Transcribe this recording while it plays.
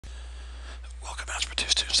Welcome, Algebra 2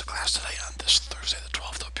 students, to class today on this Thursday the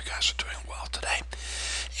 12th. Hope you guys are doing well today,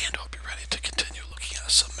 and hope you're ready to continue looking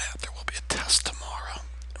at some math. There will be a test tomorrow,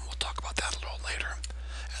 and we'll talk about that a little later.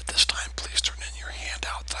 At this time, please turn in your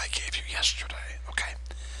handout that I gave you yesterday, okay?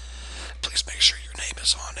 Please make sure your name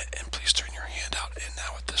is on it, and please turn your handout in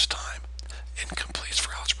now at this time. Incomplete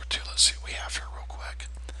for Algebra 2. Let's see what we have here real quick.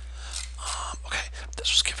 Okay,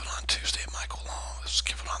 this was given on Tuesday, Michael Long. This was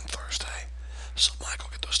given on Thursday. So, Michael,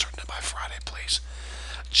 get those turned in by Friday, please.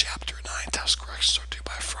 Chapter 9 test corrections are due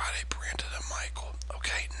by Friday, Brandon and Michael.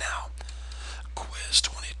 Okay, now, quiz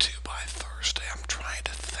 22 by Thursday. I'm trying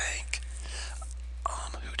to think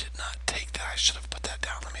who did not take that. I should have put that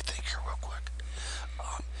down. Let me think here real quick.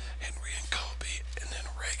 Henry and Kobe, and then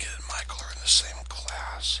Reagan and Michael are in the same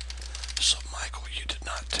class. So, Michael, you did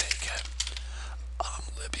not take it.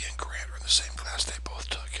 Libby and Grant are in the same class. They both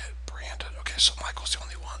took it. Brandon. Okay, so Michael's the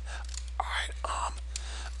only one. Alright,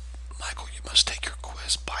 Michael, you must take your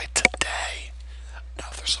quiz by today. Now,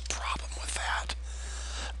 if there's a problem with that,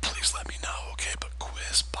 please let me know, okay? But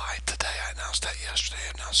quiz by today. I announced that yesterday.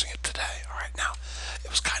 I'm announcing it today. Alright, now, it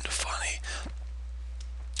was kind of funny.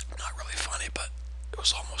 Not really funny, but it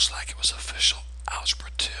was almost like it was official.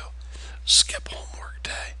 Algebra 2. Skip homework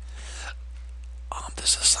day.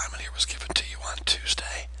 This assignment here was given to you on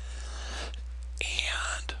Tuesday,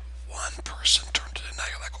 and one person turned it in. Now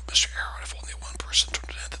you're like, well, Mr. Arrow, if only one person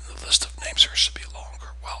turned it in, then the list of names here should be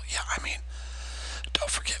longer. Well, yeah, I mean, don't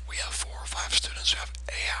forget we have 4 or 5 students who have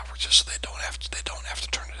A averages, so they don't have to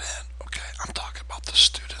turn it in. Okay, I'm talking about the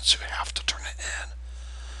students who have to turn it in.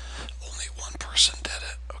 Only one person did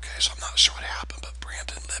it. Okay, so I'm not sure what happened, but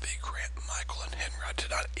Brandon, Libby, Grant, Michael, and Henry, I did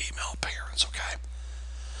not email parents. Okay.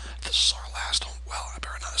 This is our last home. Well, I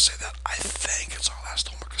better not say that. I think it's our last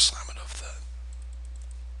homework assignment of the.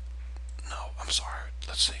 No, I'm sorry.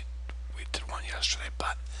 Let's see. We did one yesterday,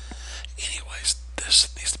 but anyways,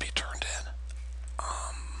 this needs to be turned in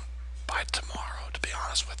by tomorrow. To be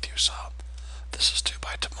honest with you, so this is due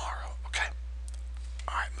by tomorrow. Okay.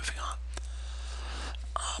 All right, moving on.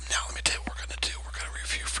 Now let me tell you what we're gonna do. We're gonna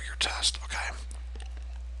review for your test. Okay.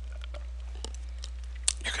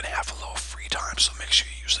 You're gonna have a little free time, so make sure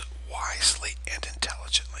you use it wisely and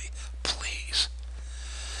intelligently, please.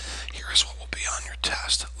 Here is what will be on your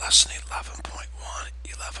test. Lesson 11.1,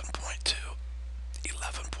 11.2,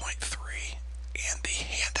 11.3, and the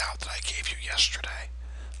handout that I gave you yesterday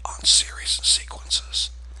on series and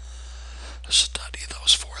sequences. Study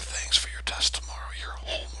those 4 things for your test tomorrow. Your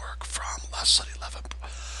homework from lesson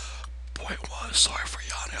 11.1. Sorry for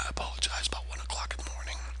yawning. I apologize. About 1 o'clock in the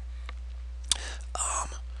morning.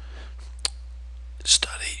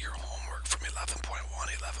 Study your homework from 11.1,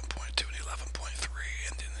 11.2, and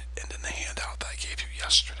 11.3, and in the handout that I gave you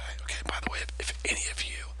yesterday. Okay, by the way, if any of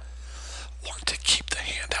you want to keep the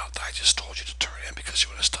handout that I just told you to turn in because you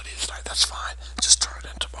want to study it tonight, that's fine. Just turn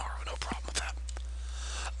it in tomorrow. No problem with that.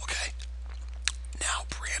 Okay. Now,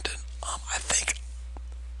 Brandon, I think,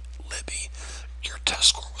 Libby, your test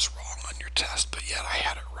score was wrong on your test, but yet I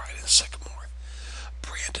had it right in Sycamore.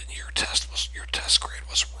 Brandon, your test grade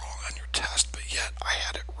was wrong on your test, but yet I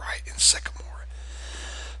had it right in Sycamore.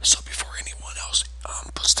 So before anyone else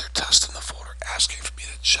puts their test in the folder asking for me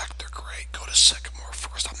to check their grade, go to Sycamore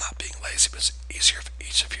first. I'm not being lazy, but it's easier if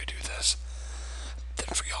each of you do this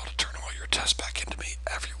than for y'all to turn all your tests back into me.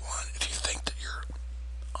 Everyone, if you think that you're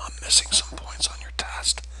missing some points on your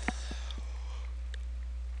test,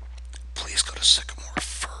 please go to Sycamore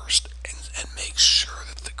first and make sure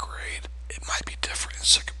that the grade, it might be different in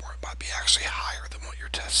Sycamore. It might be actually higher than what your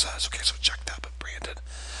test says. Okay, so check that. But Brandon,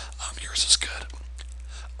 yours is good.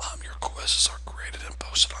 Your quizzes are graded and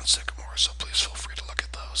posted on Sycamore, so please feel free to look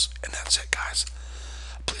at those. And that's it, guys.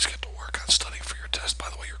 Please get to work on studying for your test. By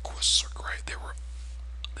the way, your quizzes are great. They were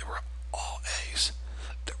all A's.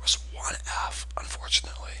 There was 1 F,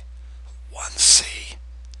 unfortunately, 1 C,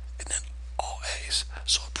 and then all A's.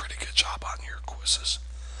 So a pretty good job on your quizzes.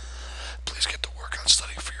 Please get to work on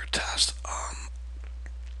studying for your test.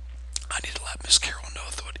 I need to let Miss Carol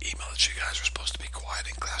know through an email that you guys are supposed to be quiet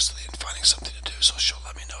in class today and finding something to do, so she'll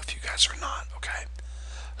let me know if you guys are not, okay?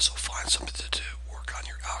 So find something to do, work on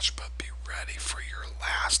your algebra, be ready for your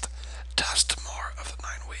last test tomorrow of the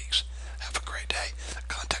 9 weeks. Have a great day.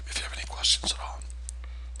 Contact me if you have any questions at all.